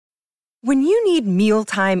When you need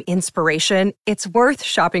mealtime inspiration, it's worth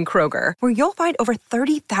shopping Kroger, where you'll find over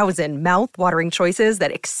 30,000 mouth-watering choices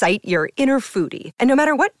that excite your inner foodie. And no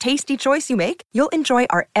matter what tasty choice you make, you'll enjoy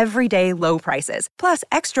our everyday low prices, plus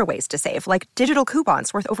extra ways to save, like digital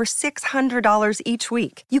coupons worth over $600 each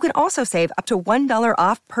week. You can also save up to $1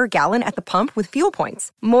 off per gallon at the pump with fuel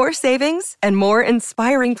points. More savings and more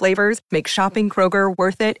inspiring flavors make shopping Kroger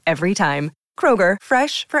worth it every time. Kroger,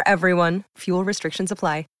 fresh for everyone. Fuel restrictions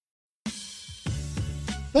apply.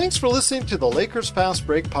 Thanks for listening to the Lakers Fast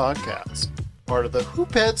Break podcast, part of the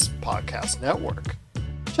Hoopheads Podcast Network.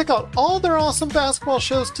 Check out all their awesome basketball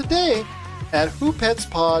shows today at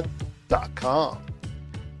hoopheadspod.com.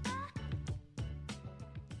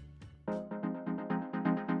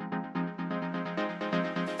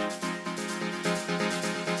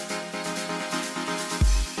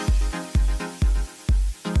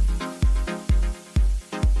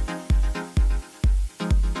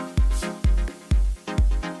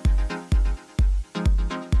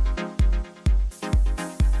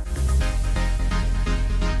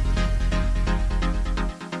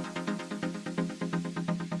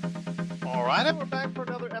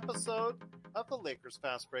 Of the Lakers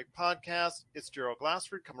Fast Break podcast. It's Gerald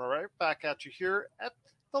Glassford coming right back at you here at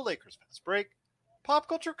the Lakers Fast Break. Pop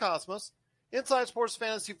Culture Cosmos, Inside Sports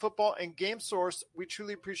Fantasy Football, and Game Source. We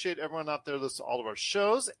truly appreciate everyone out there listening to all of our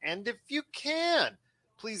shows. And if you can,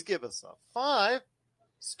 please give us a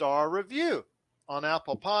 5-star review on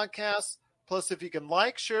Apple Podcasts. Plus, if you can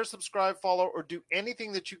like, share, subscribe, follow, or do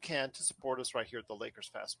anything that you can to support us right here at the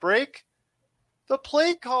Lakers Fast Break. The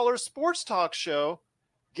Play Caller Sports Talk Show,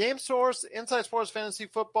 Game Source, Inside Sports Fantasy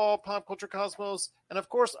Football, Pop Culture Cosmos, and of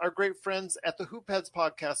course our great friends at the Hoopheads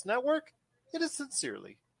Podcast Network. It is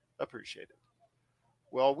sincerely appreciated.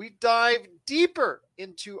 Well, we dive deeper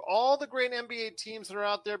into all the great NBA teams that are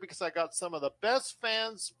out there because I got some of the best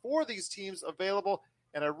fans for these teams available,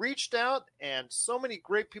 and I reached out, and so many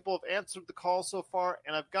great people have answered the call so far,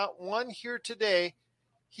 and I've got one here today.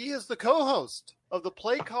 He is the co-host of the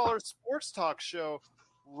Play Caller Sports Talk Show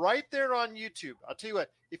right there on YouTube. I'll tell you what,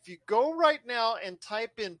 if you go right now and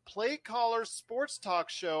type in Play Caller Sports Talk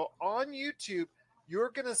Show on YouTube,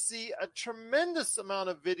 you're going to see a tremendous amount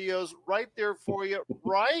of videos right there for you,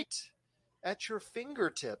 right at your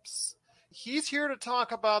fingertips. He's here to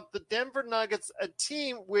talk about the Denver Nuggets, a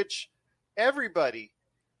team which everybody,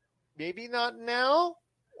 maybe not now,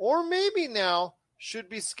 or maybe now, should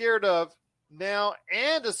be scared of now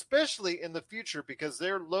and especially in the future because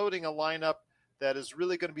they're loading a lineup that is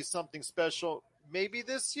really going to be something special, maybe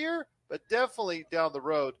this year, but definitely down the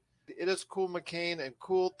road. It is Cool McCain, and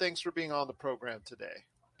Cool, thanks for being on the program today.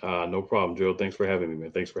 No problem, Joe. Thanks for having me,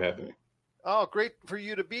 man. Thanks for having me. Oh, great for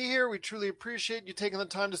you to be here. We truly appreciate you taking the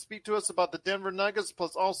time to speak to us about the Denver Nuggets,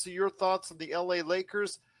 plus also your thoughts on the LA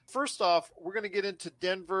Lakers. First off, we're going to get into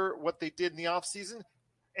Denver, what they did in the offseason,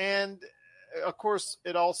 and of course,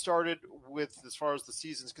 it all started with, as far as the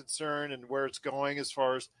season's concerned and where it's going, as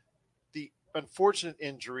far as the unfortunate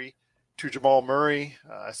injury to Jamal Murray.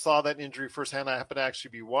 I saw that injury firsthand. I happened to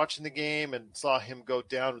actually be watching the game and saw him go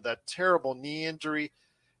down with that terrible knee injury.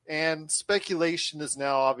 And speculation is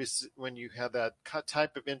now, obviously, when you have that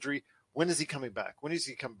type of injury, when is he coming back? When is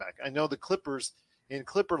he coming back? I know the Clippers in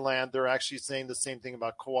Clipperland, they're actually saying the same thing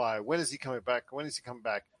about Kawhi. When is he coming back? When is he coming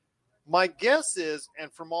back? My guess is,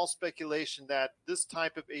 and from all speculation, that this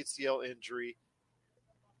type of ACL injury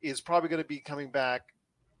is probably going to be coming back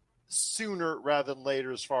sooner rather than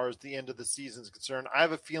later as far as the end of the season is concerned. I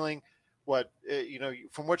have a feeling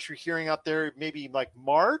from what you're hearing out there, maybe like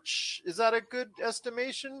March. Is that a good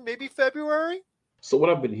estimation? Maybe February? So what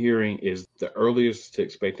I've been hearing is the earliest to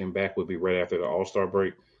expect him back would be right after the All-Star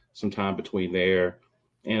break, sometime between there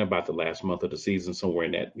and about the last month of the season, somewhere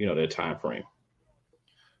in that, that time frame.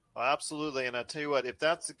 Absolutely. And I tell you what, if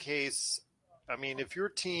that's the case, I mean, if your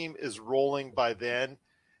team is rolling by then,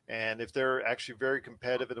 and if they're actually very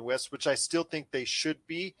competitive in the West, which I still think they should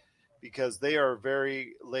be because they are a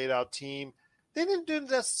very laid out team, they didn't do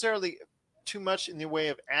necessarily too much in the way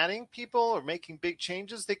of adding people or making big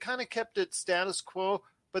changes. They kind of kept it status quo,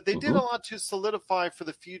 but they did a lot to solidify for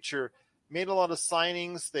the future. Made a lot of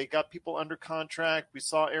signings. They got people under contract. We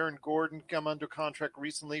saw Aaron Gordon come under contract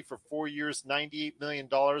recently for 4 years, $98 million,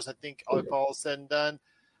 I think, if all is said and done.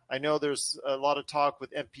 I know there's a lot of talk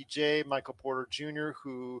with MPJ, Michael Porter Jr.,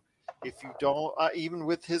 who, if you don't, even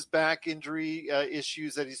with his back injury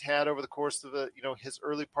issues that he's had over the course of his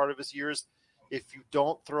early part of his years, if you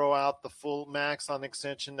don't throw out the full max on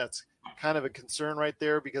extension, that's kind of a concern right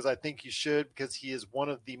there, because I think you should, because he is one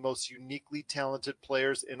of the most uniquely talented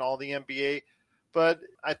players in all the NBA. But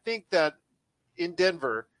I think that in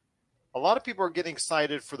Denver, a lot of people are getting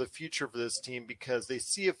excited for the future of this team because they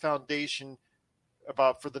see a foundation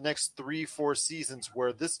about for the next 3-4 seasons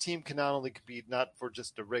where this team can not only compete not for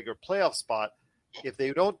just a regular playoff spot, if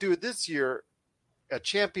they don't do it this year, a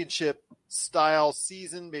championship style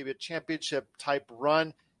season, maybe a championship type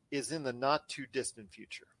run is in the not too distant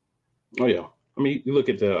future. Oh yeah. I mean, you look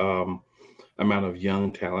at the amount of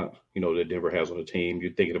young talent, that Denver has on the team.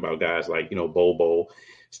 You're thinking about guys like, Bobo.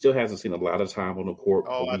 Still hasn't seen a lot of time on the court,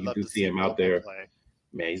 but when you do see him out there,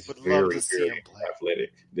 man, he's very, very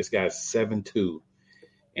athletic. This guy's 7'2",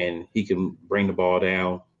 and he can bring the ball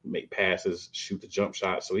down, make passes, shoot the jump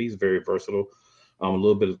shot. So he's very versatile. A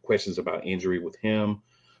little bit of questions about injury with him,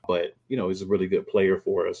 but, he's a really good player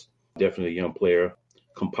for us. Definitely a young player.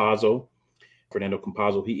 Fernando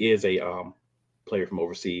Campazzo, he is a player from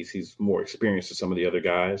overseas. He's more experienced than some of the other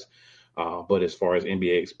guys. But as far as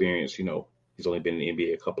NBA experience, he's only been in the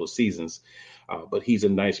NBA a couple of seasons. But he's a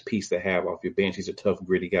nice piece to have off your bench. He's a tough,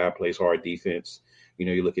 gritty guy, plays hard defense.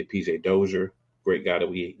 You look at PJ Dozier, great guy that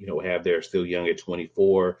we, have there, still young at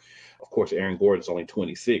 24. Of course, Aaron Gordon's only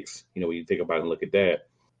 26, when you think about it and look at that.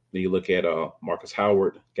 Then you look at Marcus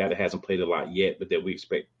Howard, guy that hasn't played a lot yet, but that we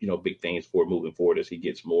expect, big things for moving forward as he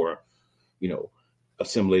gets more,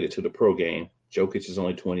 assimilated to the pro game. Jokic is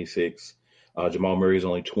only 26. Jamal Murray is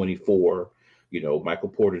only 24. Michael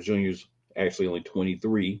Porter Jr. is actually only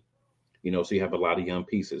 23. So you have a lot of young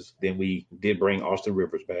pieces. Then we did bring Austin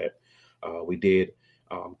Rivers back. We did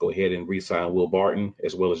go ahead and re-sign Will Barton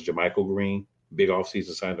as well as JaMychal Green. Big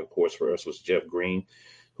offseason sign, of course, for us was Jeff Green,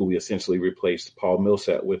 who we essentially replaced Paul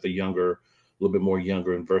Millsap with a little bit more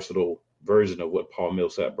younger and versatile version of what Paul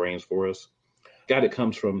Millsap brings for us. Guy that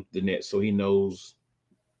comes from the Nets, so he knows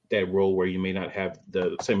that role where you may not have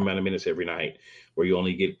the same amount of minutes every night, where you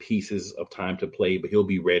only get pieces of time to play, but he'll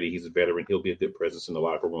be ready. He's a veteran. He'll be a good presence in the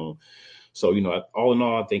locker room. So, all in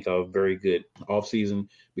all, I think a very good offseason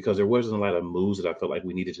because there wasn't a lot of moves that I felt like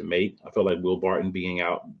we needed to make. I felt like Will Barton being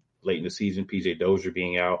out late in the season, PJ Dozier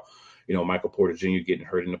being out, Michael Porter Jr. getting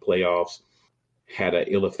hurt in the playoffs had an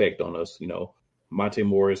ill effect on us. Monte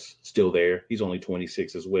Morris still there. He's only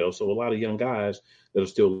 26 as well. So a lot of young guys that are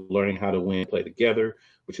still learning how to win, play together.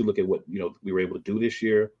 But you look at what, we were able to do this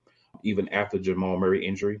year, even after Jamal Murray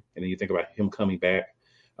injury. And then you think about him coming back,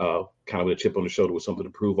 kind of with a chip on the shoulder with something to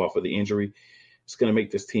prove off of the injury. It's going to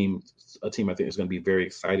make this team a team I think is going to be very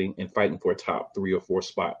exciting and fighting for a top 3 or 4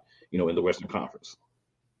 spot, in the Western Conference.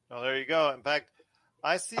 Oh, there you go. In fact,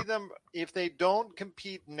 I see them, if they don't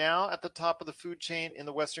compete now at the top of the food chain in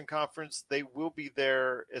the Western Conference, they will be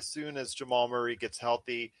there as soon as Jamal Murray gets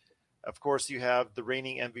healthy. Of course, you have the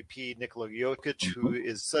reigning MVP, Nikola Jokic, who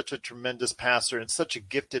is such a tremendous passer and such a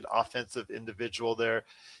gifted offensive individual there.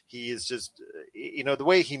 He is just, the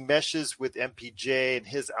way he meshes with MPJ and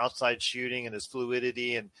his outside shooting and his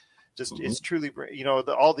fluidity and just it's truly,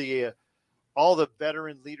 all the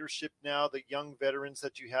veteran leadership now, the young veterans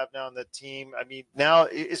that you have now on the team. I mean, now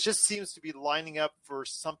it just seems to be lining up for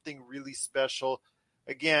something really special.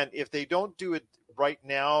 Again, if they don't do it right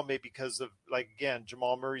now, maybe because of,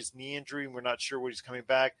 Jamal Murray's knee injury, and we're not sure when he's coming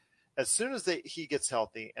back, as soon as he gets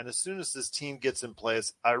healthy and as soon as this team gets in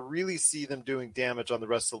place, I really see them doing damage on the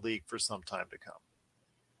rest of the league for some time to come.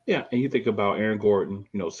 Yeah, and you think about Aaron Gordon,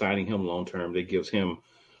 signing him long-term, that gives him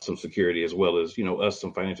some security as well as, us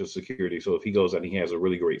some financial security. So if he goes out and he has a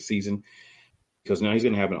really great season, because now he's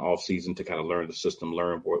going to have an off season to kind of learn the system,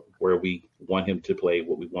 learn where we want him to play,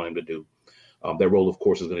 what we want him to do. That role, of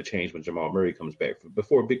course, is going to change when Jamal Murray comes back.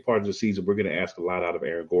 Before a big part of the season, we're going to ask a lot out of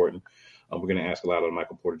Aaron Gordon. We're going to ask a lot out of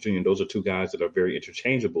Michael Porter Jr. Those are two guys that are very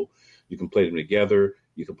interchangeable. You can play them together.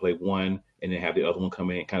 You can play one and then have the other one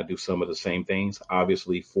come in and kind of do some of the same things.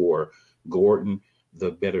 Obviously, for Gordon,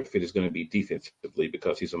 the better fit is going to be defensively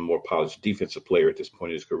because he's a more polished defensive player at this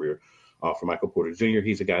point in his career. For Michael Porter Jr.,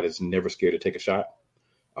 he's a guy that's never scared to take a shot.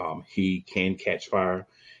 He can catch fire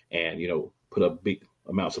and, put up big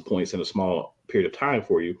amounts of points in a small period of time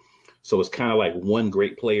for you. So it's kind of like one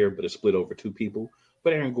great player, but it's split over 2 people.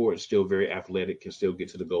 But Aaron Gordon's still very athletic, can still get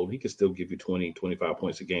to the goal. He can still give you 20, 25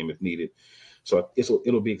 points a game if needed. So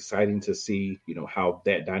it'll be exciting to see, how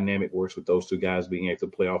that dynamic works with those two guys being able to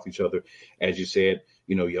play off each other. As you said,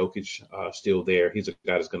 Jokic still there. He's a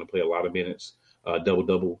guy that's going to play a lot of minutes,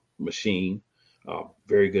 double-double machine,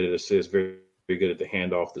 very good at assists, very, very good at the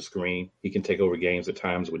handoff, the screen. He can take over games at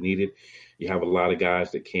times when needed. You have a lot of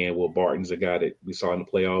guys that can. Will Barton's a guy that we saw in the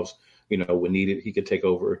playoffs. When needed, he could take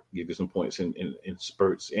over, give you some points in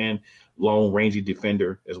spurts, and long, rangy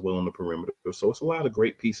defender as well on the perimeter. So it's a lot of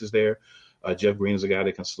great pieces there. Jeff Green is a guy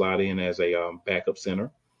that can slide in as a backup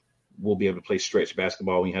center. we'll be able to play stretch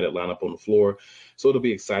basketball when you have that lineup on the floor. So it'll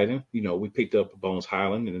be exciting. We picked up Bones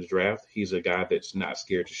Hyland in the draft. He's a guy that's not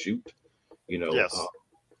scared to shoot. Yes.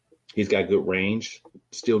 He's got good range.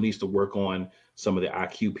 Still needs to work on some of the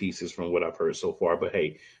IQ pieces from what I've heard so far. But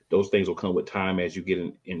hey, those things will come with time as you get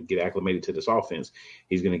in and get acclimated to this offense.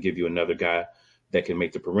 He's going to give you another guy that can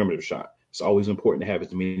make the perimeter shot. It's always important to have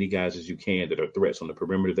as many guys as you can that are threats on the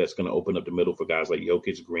perimeter. That's going to open up the middle for guys like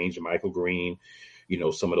Jokic, Green, JaMychal Green,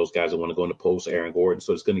 some of those guys that want to go in the post, Aaron Gordon.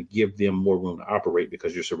 So it's going to give them more room to operate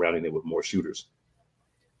because you're surrounding them with more shooters.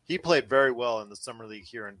 He played very well in the Summer League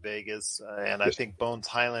here in Vegas, and I think Bones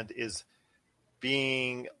Hyland is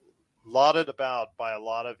being lauded about by a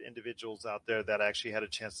lot of individuals out there that actually had a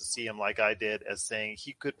chance to see him like I did, as saying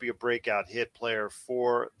he could be a breakout hit player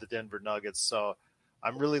for the Denver Nuggets. So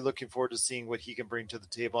I'm really looking forward to seeing what he can bring to the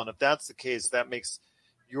table. And if that's the case, that makes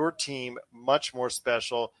your team much more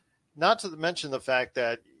special, not to mention the fact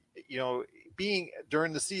that, being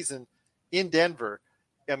during the season in Denver,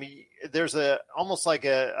 I mean, there's almost like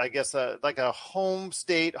a home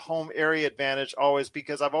state, home area advantage always,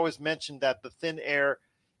 because I've always mentioned that the thin air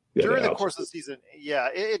during the course of the season,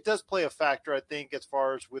 it does play a factor, I think, as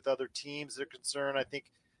far as with other teams are concerned. I think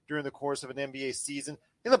during the course of an NBA season,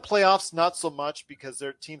 in the playoffs, not so much, because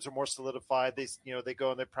their teams are more solidified. They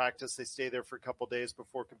go and they practice, they stay there for a couple of days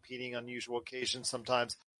before competing on usual occasions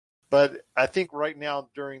sometimes. But I think right now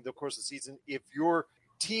during the course of the season, if your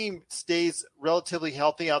team stays relatively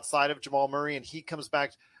healthy outside of Jamal Murray and he comes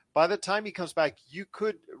back, by the time he comes back, you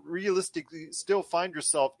could realistically still find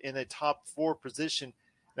yourself in a top 4 position.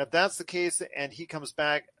 And if that's the case and he comes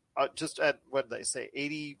back just at, what did they say,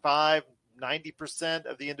 85, 90%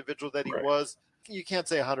 of the individual that he was, you can't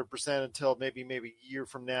say 100% until maybe a year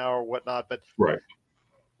from now or whatnot. But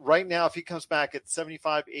right now, if he comes back at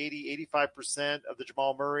 75, 80, 85% of the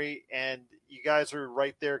Jamal Murray, and you guys are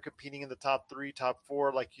right there competing in the top 3, top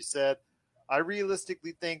 4, like you said, I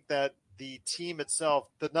realistically think that the team itself,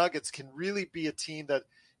 the Nuggets, can really be a team that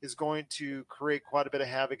is going to create quite a bit of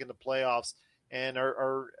havoc in the playoffs, and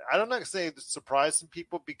are I don't know to say surprise some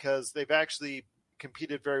people, because they've actually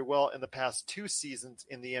competed very well in the past 2 seasons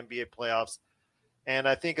in the NBA playoffs. And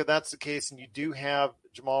I think if that's the case, and you do have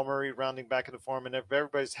Jamal Murray rounding back into form, and if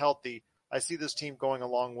everybody's healthy, I see this team going a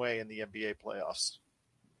long way in the NBA playoffs.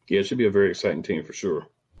 Yeah, it should be a very exciting team for sure.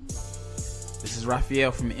 This is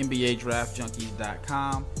Raphael from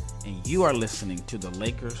NBADraftJunkies.com, and you are listening to the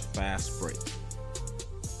Lakers Fast Break.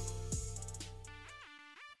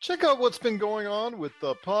 Check out what's been going on with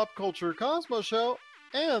the Pop Culture Cosmos Show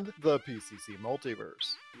and the PCC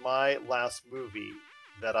Multiverse. My last movie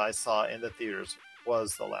that I saw in the theaters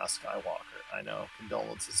was The Last Skywalker. I know,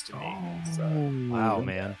 condolences to me. Wow,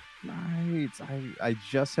 man. Nice. I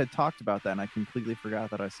just had talked about that, and I completely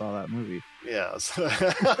forgot that I saw that movie. Yes. It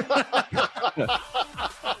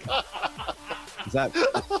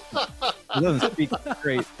doesn't speak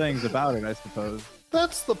great things about it, I suppose.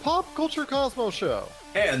 That's the Pop Culture Cosmos Show.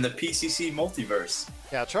 And the PCC Multiverse.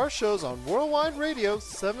 Catch our shows on Worldwide Radio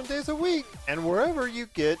 7 days a week and wherever you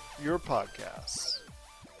get your podcasts.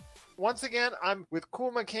 Once again, I'm with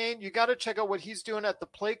Cool McCain. You got to check out what he's doing at the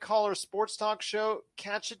Play Caller Sports Talk Show.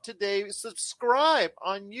 Catch it today. Subscribe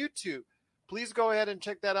on YouTube. Please go ahead and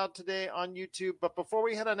check that out today on YouTube. But before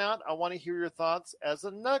we head on out, I want to hear your thoughts as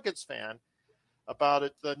a Nuggets fan about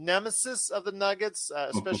it. The nemesis of the Nuggets,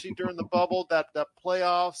 especially during the bubble, that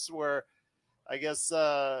playoffs where I guess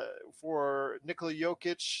for Nikola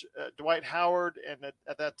Jokic, Dwight Howard, and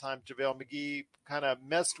at that time, JaVale McGee kind of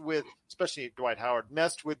messed with, especially Dwight Howard,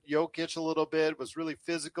 messed with Jokic a little bit, was really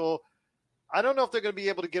physical. I don't know if they're going to be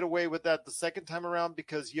able to get away with that the second time around,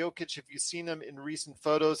 because Jokic, if you've seen him in recent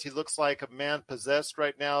photos, he looks like a man possessed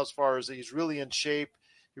right now as far as he's really in shape.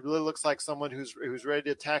 He really looks like someone who's ready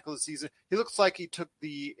to tackle the season. He looks like he took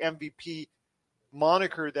the MVP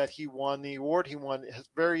moniker that he won, the award he won,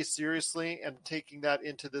 very seriously and taking that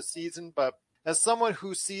into the season. But as someone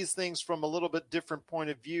who sees things from a little bit different point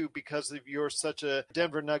of view, because of you're such a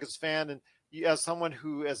Denver Nuggets fan, and as someone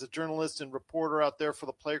who, as a journalist and reporter out there for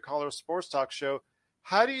the Play Caller Sports Talk Show,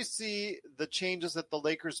 how do you see the changes that the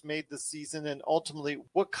Lakers made this season, and ultimately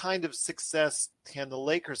what kind of success can the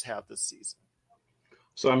Lakers have this season?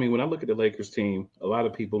 So, I mean, when I look at the Lakers team, a lot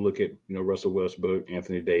of people look at, Russell Westbrook,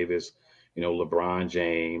 Anthony Davis, LeBron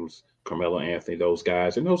James, Carmelo Anthony, those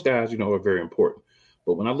guys. And those guys, are very important.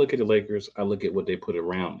 But when I look at the Lakers, I look at what they put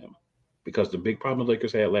around them. Because the big problem the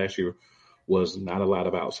Lakers had last year was not a lot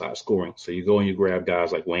of outside scoring. So you go and you grab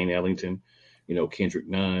guys like Wayne Ellington, Kendrick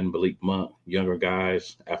Nunn, Malik Monk, younger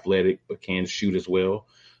guys, athletic, but can shoot as well.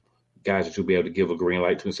 guys that you'll be able to give a green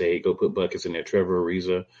light to and say, hey, go put buckets in there. Trevor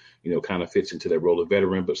Ariza, kind of fits into that role of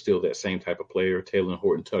veteran, but still that same type of player. Taylor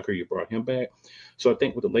Horton Tucker, you brought him back. So I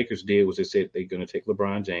think what the Lakers did was they said they're going to take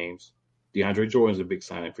LeBron James. DeAndre Jordan's a big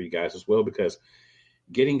signing for you guys as well, because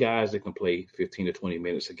getting guys that can play 15 to 20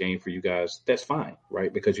 minutes a game for you guys, that's fine,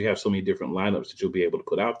 right? Because you have so many different lineups that you'll be able to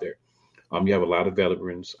put out there. You have a lot of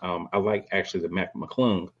veterans. I like actually the Mac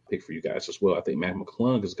McClung pick for you guys as well. I think Mac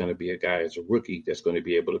McClung is going to be a guy as a rookie that's going to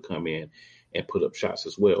be able to come in and put up shots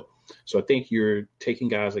as well. So I think you're taking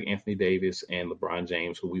guys like Anthony Davis and LeBron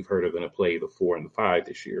James, who we've heard are going to play the 4 and the 5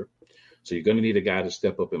 this year. So you're going to need a guy to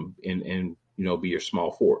step up and be your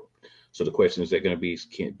small forward. So the question is, that going to be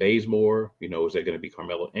Kent Bazemore? Is that going to be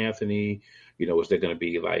Carmelo Anthony? Is that going to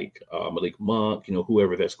be like Malik Monk?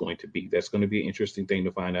 Whoever that's going to be. That's going to be an interesting thing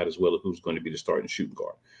to find out as well, who's going to be the starting shooting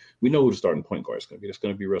guard. We know who the starting point guard is going to be. That's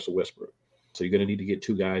going to be Russell Westbrook. So you're going to need to get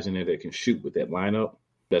 2 guys in there that can shoot with that lineup.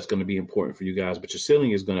 That's going to be important for you guys. But your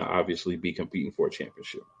ceiling is going to obviously be competing for a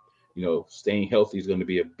championship. Staying healthy is going to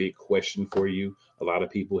be a big question for you. A lot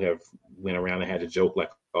of people have went around and had a joke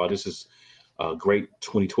like, oh, this is a great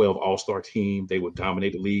 2012 All-Star team. They would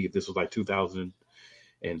dominate the league if this was like 2012.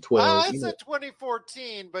 I said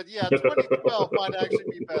 2014, but yeah, 2012 might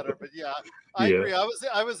actually be better. But yeah, I agree.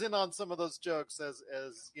 I was in on some of those jokes as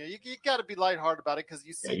you got to be lighthearted about it because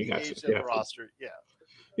you see the age of the roster.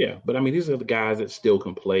 Yeah, but I mean, these are the guys that still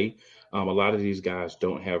can play. A lot of these guys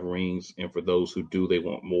don't have rings, and for those who do, they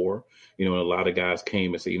want more. And a lot of guys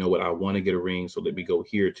came and say, you know what, I want to get a ring, so let me go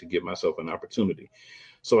here to give myself an opportunity.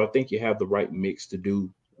 So I think you have the right mix to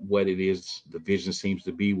do what it is the vision seems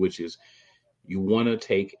to be, which is you want to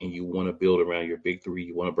take and you want to build around your big 3.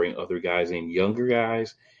 You want to bring other guys in, younger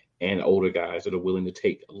guys and older guys that are willing to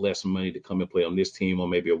take less money to come and play on this team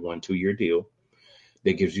on maybe a 1-2 year deal.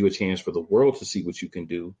 That gives you a chance for the world to see what you can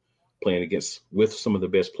do playing with some of the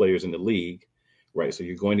best players in the league, right? So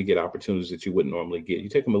you're going to get opportunities that you wouldn't normally get. You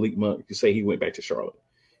take Malik Monk, you say he went back to Charlotte.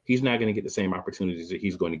 He's not going to get the same opportunities that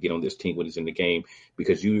he's going to get on this team when he's in the game,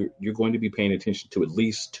 because you're going to be paying attention to at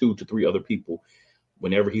least 2 to 3 other people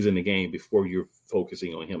whenever he's in the game before you're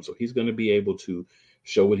focusing on him. So he's going to be able to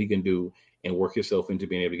show what he can do and work himself into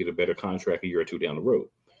being able to get a better contract a year or 2 down the road.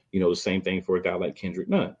 The same thing for a guy like Kendrick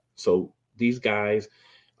Nunn. So these guys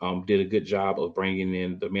did a good job of bringing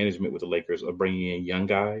in the management with the Lakers, of bringing in young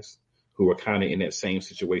guys who are kind of in that same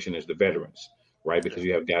situation as the veterans, right? Because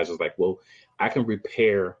you have guys that's like, well, I can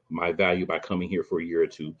repair my value by coming here for a year or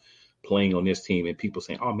 2, playing on this team, and people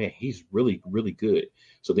saying, oh, man, he's really, really good.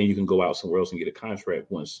 So then you can go out somewhere else and get a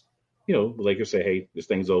contract once, the Lakers say, hey, this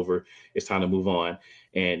thing's over. It's time to move on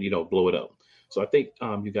and, blow it up. So I think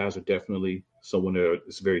you guys are definitely someone that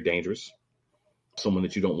is very dangerous, someone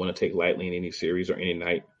that you don't want to take lightly in any series or any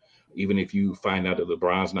night. Even if you find out that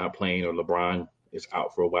LeBron's not playing or LeBron is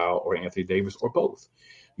out for a while, or Anthony Davis, or both.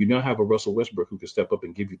 You now have a Russell Westbrook who can step up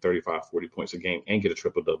and give you 35, 40 points a game and get a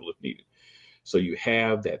triple-double if needed. So you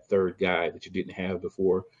have that third guy that you didn't have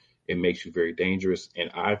before. It makes you very dangerous. And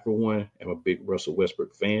I, for one, am a big Russell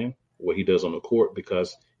Westbrook fan, what he does on the court,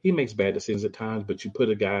 because he makes bad decisions at times, but you put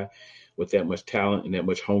a guy with that much talent and that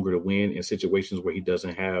much hunger to win in situations where he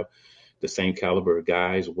doesn't have the same caliber of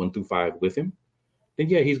guys 1 through 5 with him, then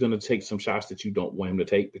yeah, he's going to take some shots that you don't want him to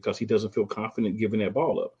take because he doesn't feel confident giving that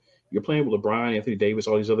ball up. You're playing with LeBron, Anthony Davis,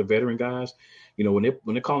 all these other veteran guys. When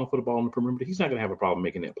they're calling for the ball on the perimeter, he's not going to have a problem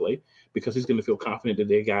making that play because he's going to feel confident that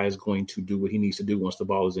their guy is going to do what he needs to do once the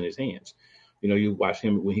ball is in his hands. You watch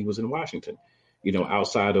him when he was in Washington.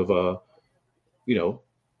 Outside of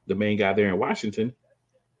the main guy there in Washington,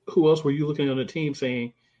 who else were you looking on the team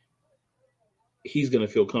saying he's going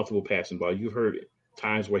to feel comfortable passing the ball? You've heard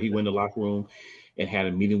times where he went in the locker room and had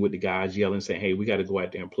a meeting with the guys, yelling, saying, hey, we got to go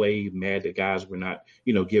out there and play. Mad that guys were not,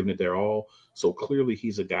 giving it their all. So clearly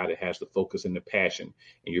he's a guy that has the focus and the passion,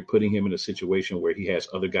 and you're putting him in a situation where he has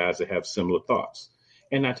other guys that have similar thoughts.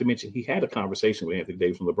 And not to mention, he had a conversation with Anthony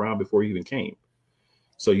Davis and LeBron before he even came.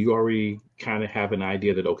 So you already kind of have an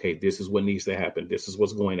idea that, okay, this is what needs to happen. This is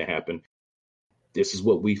what's going to happen. This is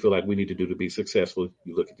what we feel like we need to do to be successful.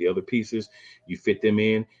 You look at the other pieces, you fit them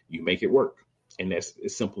in, you make it work. And that's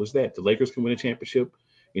as simple as that. The Lakers can win a championship.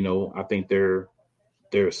 I think their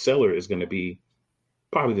cellar is going to be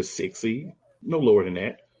probably the 6th seed, no lower than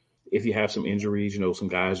that. If you have some injuries, some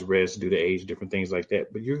guys rest due to age, different things like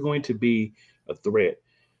that. But you're going to be a threat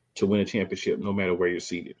to win a championship no matter where you're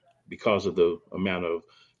seated because of the amount of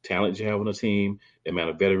talent you have on the team, the amount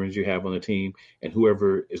of veterans you have on the team, and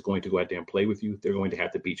whoever is going to go out there and play with you, they're going to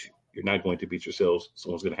have to beat you. You're not going to beat yourselves.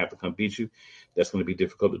 Someone's going to have to come beat you. That's going to be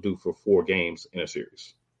difficult to do for 4 games in a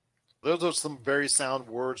series. Those are some very sound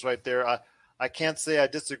words right there. I can't say I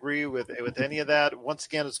disagree with any of that. Once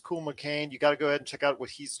again, it's Cool McCain. You got to go ahead and check out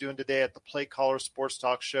what he's doing today at the Play Caller Sports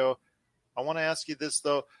Talk Show. I want to ask you this,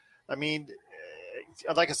 though. I mean,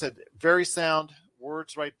 like I said, very sound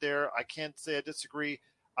words right there. I can't say I disagree.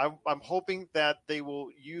 I'm hoping that they will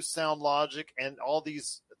use sound logic and all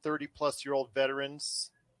these 30-plus-year-old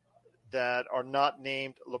veterans that are not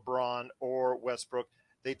named LeBron or Westbrook,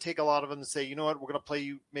 they take a lot of them and say, you know what, we're going to play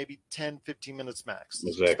you maybe 10, 15 minutes max.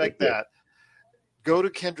 Exactly. Expect that. Go to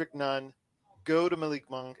Kendrick Nunn, go to Malik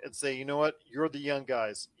Monk and say, you know what, you're the young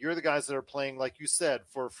guys. You're the guys that are playing, like you said,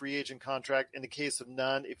 for a free agent contract. In the case of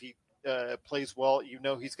Nunn, if he plays well, you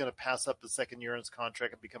know he's going to pass up the second year in his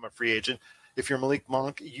contract and become a free agent. If you're Malik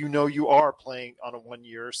Monk, you know you are playing on a 1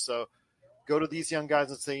 year. So go to these young guys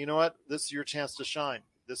and say, you know what, this is your chance to shine.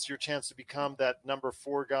 This is your chance to become that number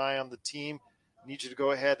 4 guy on the team. I need you to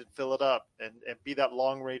go ahead and fill it up and be that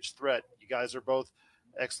long-range threat. You guys are both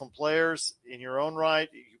excellent players in your own right.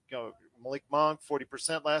 You know, Malik Monk,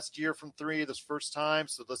 40% last year from 3, this first time.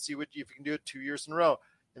 So let's see if you can do it 2 years in a row.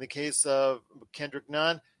 In the case of Kendrick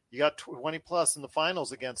Nunn, you got 20-plus in the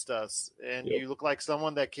finals against us, and you look like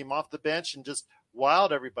someone that came off the bench and just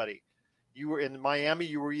wowed everybody. You were in Miami,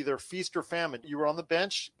 you were either feast or famine. You were on the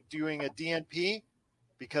bench doing a DNP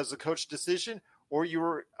because of coach decision, or you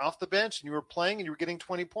were off the bench and you were playing and you were getting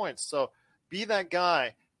 20 points. So be that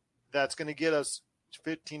guy that's going to get us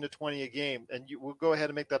 15 to 20 a game, and we'll go ahead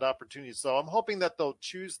and make that opportunity. So I'm hoping that they'll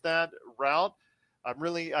choose that route. I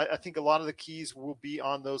think a lot of the keys will be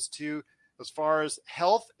on those two. As far as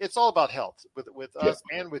health, it's all about health with us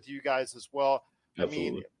and with you guys as well. Absolutely.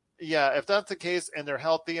 I mean, yeah, if that's the case and they're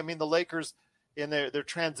healthy, I mean, the Lakers in their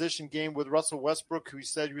transition game with Russell Westbrook, who you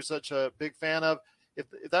said you were such a big fan of, if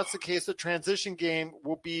that's the case, the transition game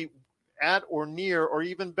will be at or near or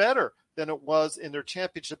even better than it was in their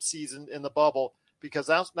championship season in the bubble, because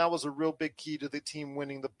that was a real big key to the team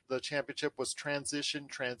winning the championship was transition.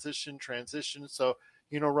 So,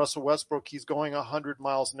 you know, Russell Westbrook, he's going 100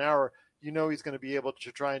 miles an hour. You know he's going to be able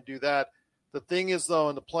to try and do that. The thing is, though,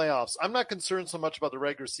 in the playoffs, I'm not concerned so much about the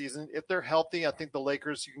regular season. If they're healthy, I think the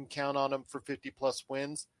Lakers, you can count on them for 50-plus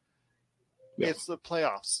wins. Yeah. It's the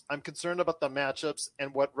playoffs. I'm concerned about the matchups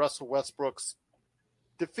and what Russell Westbrook's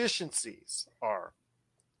deficiencies are.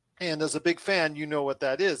 And as a big fan, you know what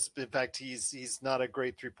that is. In fact, he's not a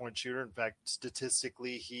great three-point shooter. In fact,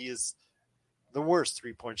 statistically, he is the worst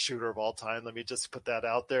three-point shooter of all time. Let me just put that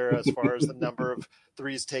out there as far as the number of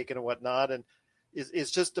threes taken and whatnot. And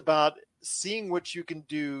it's just about seeing what you can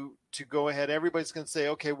do to go ahead. Everybody's going to say,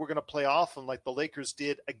 okay, we're going to play off him like the Lakers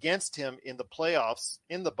did against him in the playoffs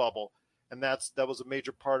in the bubble. And that was a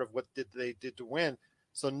major part of what they did to win.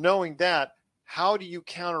 So knowing that, how do you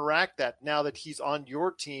counteract that now that he's on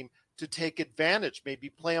your team to take advantage? Maybe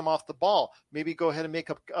play him off the ball. Maybe go ahead and make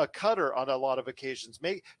a cutter on a lot of occasions.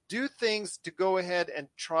 Do things to go ahead and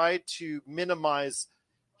try to minimize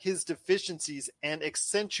his deficiencies and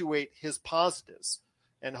accentuate his positives.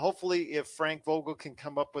 And hopefully if Frank Vogel can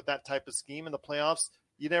come up with that type of scheme in the playoffs,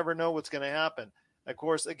 you never know what's going to happen. Of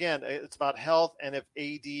course, again, it's about health, and if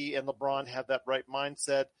AD and LeBron have that right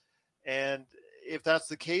mindset. And if that's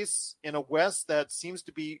the case in a West that seems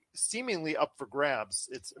to be seemingly up for grabs,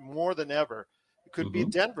 it's more than ever. It could be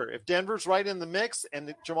Denver. If Denver's right in the mix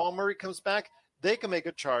and Jamal Murray comes back, they can make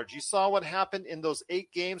a charge. You saw what happened in those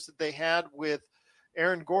 8 games that they had with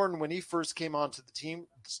Aaron Gordon when he first came onto the team.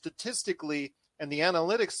 Statistically, and the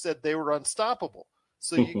analytics said they were unstoppable.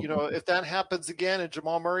 So, you know, if that happens again and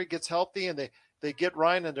Jamal Murray gets healthy and they get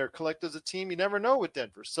right and they're collected as a team, you never know with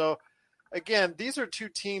Denver. So, again, these are 2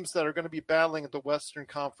 teams that are going to be battling at the Western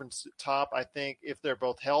Conference top, I think, if they're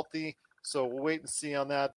both healthy. So we'll wait and see on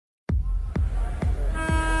that.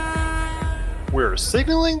 We're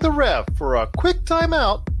signaling the ref for a quick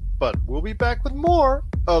timeout, but we'll be back with more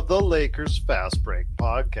of the Lakers Fast Break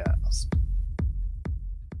podcast.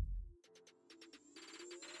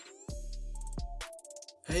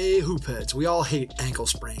 Hey, hoopheads, we all hate ankle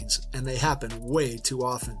sprains, and they happen way too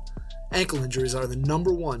often. Ankle injuries are the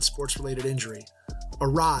 #1 sports-related injury.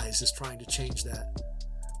 Arise is trying to change that.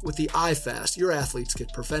 With the iFast, your athletes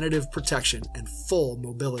get preventative protection and full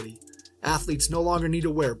mobility. Athletes no longer need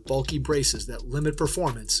to wear bulky braces that limit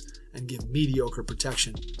performance and give mediocre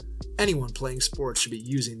protection. Anyone playing sports should be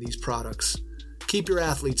using these products. Keep your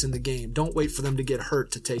athletes in the game. Don't wait for them to get hurt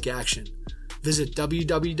to take action. Visit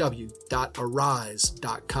www.arise.com,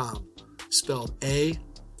 spelled ARYSE,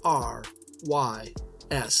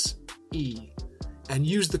 and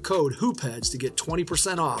use the code HOOPHEADS to get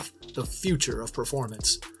 20% off the future of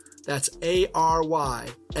performance. That's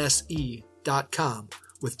ARYSE.com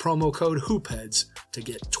with promo code HOOPHEADS to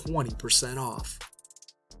get 20% off.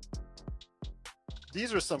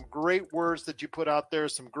 These are some great words that you put out there,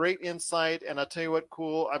 some great insight. And I'll tell you what,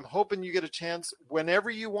 Cool, I'm hoping you get a chance whenever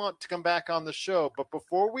you want to come back on the show. But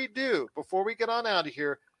before we get on out of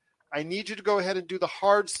here, I need you to go ahead and do the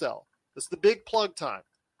hard sell. This is the big plug time.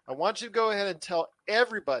 I want you to go ahead and tell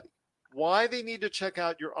everybody why they need to check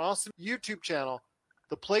out your awesome YouTube channel,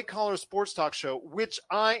 the Play Caller Sports Talk Show, which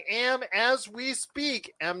I am, as we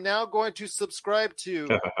speak, am now going to subscribe to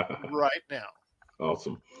right now.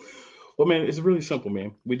 Awesome. Well, man, it's really simple,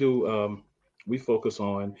 man. We do, we focus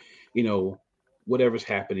on, whatever's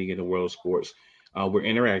happening in the world of sports. We're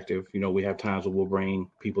interactive. We have times where we'll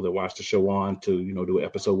bring people that watch the show on to, do an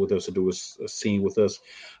episode with us or do a scene with us.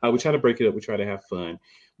 We try to break it up. We try to have fun.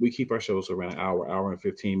 We keep our shows around an hour and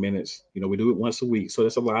 15 minutes. We do it once a week. So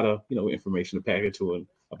that's a lot of, information to pack into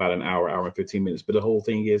about an hour and 15 minutes. But the whole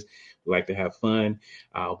thing is we like to have fun.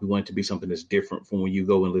 We want it to be something that's different from when you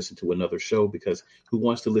go and listen to another show, because who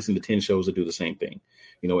wants to listen to 10 shows that do the same thing?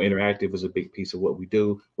 Interactive is a big piece of what we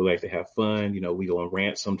do. We like to have fun. We go on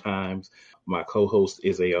rants sometimes. My co-host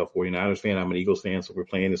is a 49ers fan. I'm an Eagles fan, so we're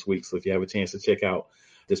playing this week. So if you have a chance to check out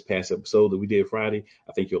this past episode that we did Friday,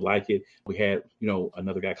 I think you'll like it. We had,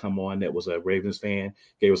 another guy come on that was a Ravens fan,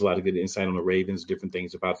 gave us a lot of good insight on the Ravens, different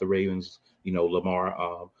things about the Ravens,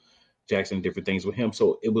 Lamar Jackson, different things with him.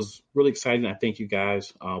 So it was really exciting. I think you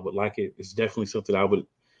guys would like it. It's definitely something I would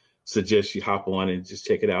suggest you hop on and just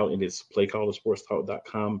check it out. And it's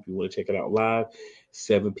playcallersportstalk.com if you want to check it out live,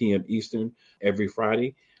 7 p.m. Eastern every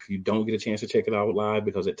Friday. If you don't get a chance to check it out live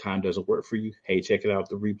because that time doesn't work for you, hey, check it out,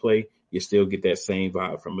 the replay. You still get that same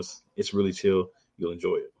vibe from us. It's really chill. You'll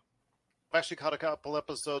enjoy it. I actually caught a couple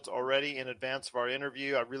episodes already in advance of our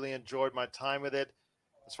interview. I really enjoyed my time with it.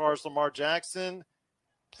 As far as Lamar Jackson,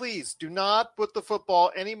 please do not put the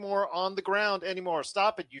football anymore on the ground anymore.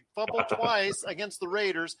 Stop it. You fumbled twice against the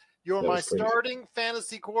Raiders. You're my starting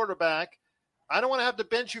fantasy quarterback. I don't want to have to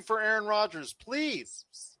bench you for Aaron Rodgers. Please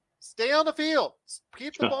stay on the field.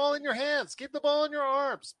 Keep the ball in your hands. Keep the ball in your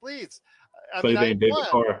arms, please. Funny thing, David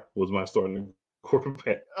Carr was my starting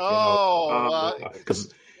quarterback.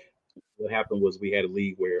 Because what happened was we had a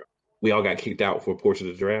league where we all got kicked out for a portion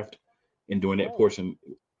of the draft, and during that portion,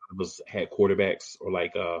 had quarterbacks or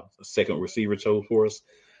like a second receiver chose for us.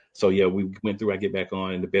 So yeah, we went through. I get back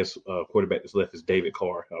on, and the best quarterback that's left is David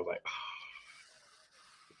Carr. I was like,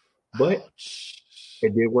 but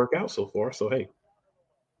it did work out so far. So hey,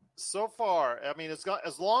 so far, I mean, it's got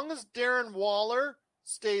as long as Darren Waller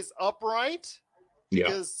stays upright,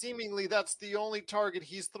 because seemingly that's the only target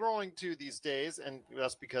he's throwing to these days, and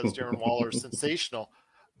that's because Darren Waller is sensational.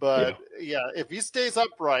 But if he stays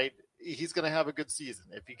upright, he's going to have a good season.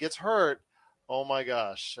 If he gets hurt, oh my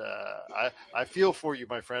gosh, I feel for you,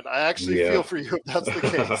 my friend. I actually feel for you if that's the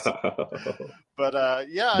case. But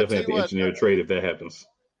definitely have to engineer a trade if that happens.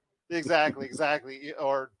 Exactly.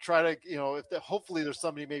 Or try to, hopefully there's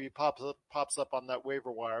somebody maybe pops up on that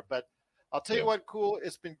waiver wire. But I'll tell you what, Cool,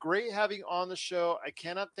 it's been great having you on the show. I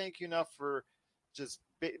cannot thank you enough for just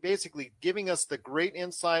basically giving us the great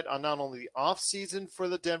insight on not only the offseason for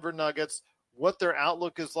the Denver Nuggets, what their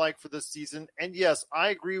outlook is like for this season. And yes,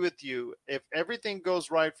 I agree with you. If everything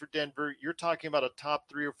goes right for Denver, you're talking about a top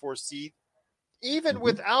 3 or 4 seed, even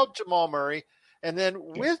without Jamal Murray. And then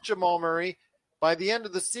with Jamal Murray, by the end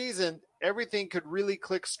of the season, everything could really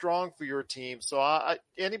click strong for your team. So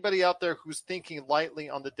anybody out there who's thinking lightly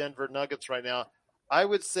on the Denver Nuggets right now, I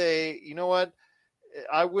would say, you know what?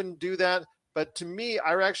 I wouldn't do that. But to me,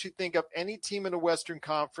 I actually think of any team in the Western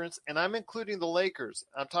Conference, and I'm including the Lakers.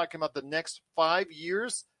 I'm talking about the next 5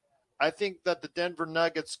 years. I think that the Denver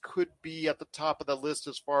Nuggets could be at the top of the list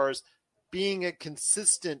as far as being a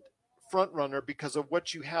consistent front runner because of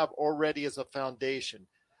what you have already as a foundation.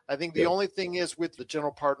 I think the only thing is with the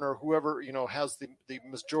general partner, whoever, has the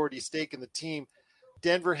majority stake in the team,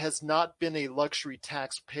 Denver has not been a luxury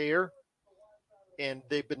taxpayer, and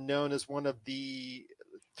they've been known as one of the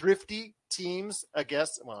thrifty teams, I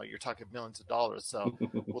guess. Well, you're talking millions of dollars, so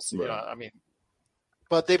we'll see. Right.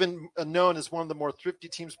 But they've been known as one of the more thrifty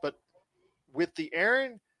teams. But with the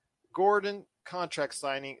Aaron Gordon contract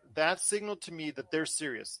signing, that signaled to me that they're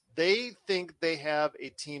serious. They think they have a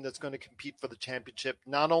team that's going to compete for the championship,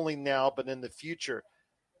 not only now, but in the future.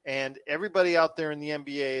 And everybody out there in the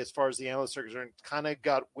NBA, as far as the analysts are concerned, kind of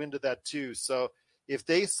got wind of that too. So if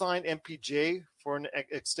they sign MPJ for an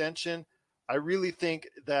extension, I really think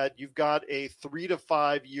that you've got a 3 to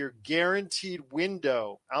 5 year guaranteed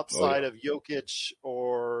window outside of Jokic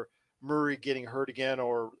or Murray getting hurt again,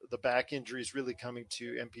 or the back injuries really coming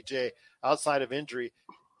to MPJ. Outside of injury,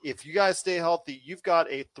 if you guys stay healthy, you've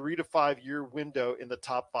got a 3 to 5 year window in the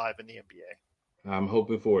top 5 in the NBA. I'm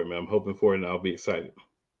hoping for it, man. I'm hoping for it, and I'll be excited.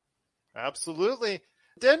 Absolutely.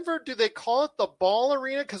 Denver, do they call it the Ball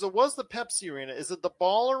Arena? Because it was the Pepsi Arena. Is it the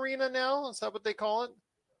Ball Arena now? Is that what they call it?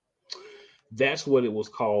 That's what it was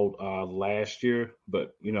called last year.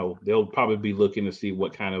 But, they'll probably be looking to see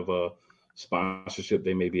what kind of sponsorship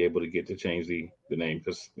they may be able to get to change the name,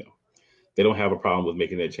 because, they don't have a problem with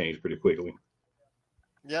making that change pretty quickly.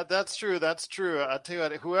 Yeah, that's true. That's true. I tell you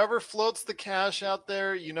what, whoever floats the cash out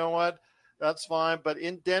there, you know what? That's fine. But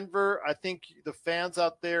in Denver, I think the fans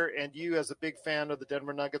out there and you as a big fan of the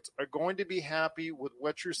Denver Nuggets are going to be happy with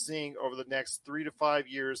what you're seeing over the next 3 to 5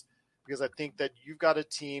 years, because I think that you've got a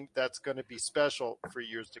team that's going to be special for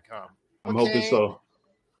years to come. I'm hoping so.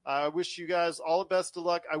 I wish you guys all the best of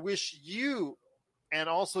luck. I wish you and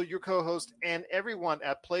also your co-host and everyone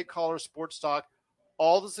at Play Caller Sports Talk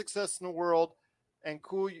all the success in the world. And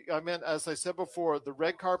cool, as I said before, the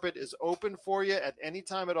red carpet is open for you at any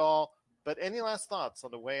time at all. But any last thoughts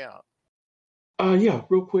on the way out? Yeah,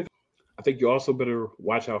 real quick. I think you also better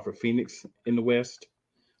watch out for Phoenix in the West.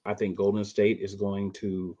 I think Golden State is going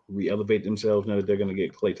to re-elevate themselves now that they're going to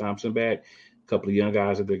get Klay Thompson back. A couple of young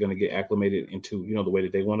guys that they're going to get acclimated into, the way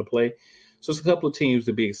that they want to play. So it's a couple of teams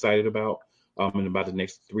to be excited about in about the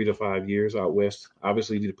next 3 to 5 years out West.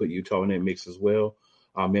 Obviously, you need to put Utah in that mix as well.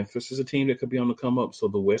 Memphis is a team that could be on the come up. So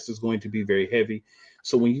the West is going to be very heavy.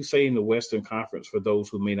 So when you say in the Western Conference, for those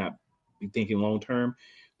who may not be thinking long term,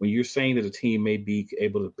 when you're saying that a team may be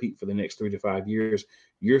able to compete for the next 3 to 5 years,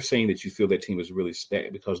 you're saying that you feel that team is really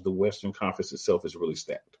stacked, because the Western Conference itself is really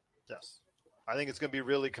stacked. Yes. I think it's going to be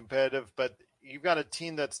really competitive, but you've got a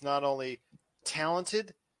team that's not only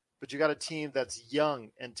talented, but you got a team that's young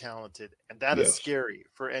and talented, and that is scary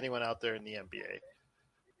for anyone out there in the NBA.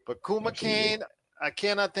 But Cool McCain, I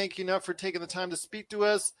cannot thank you enough for taking the time to speak to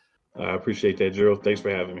us. I appreciate that, Gerald. Thanks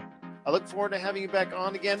for having me. I look forward to having you back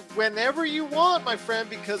on again whenever you want, my friend,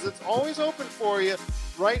 because it's always open for you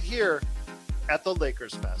right here at the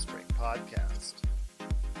Lakers Fast Break Podcast.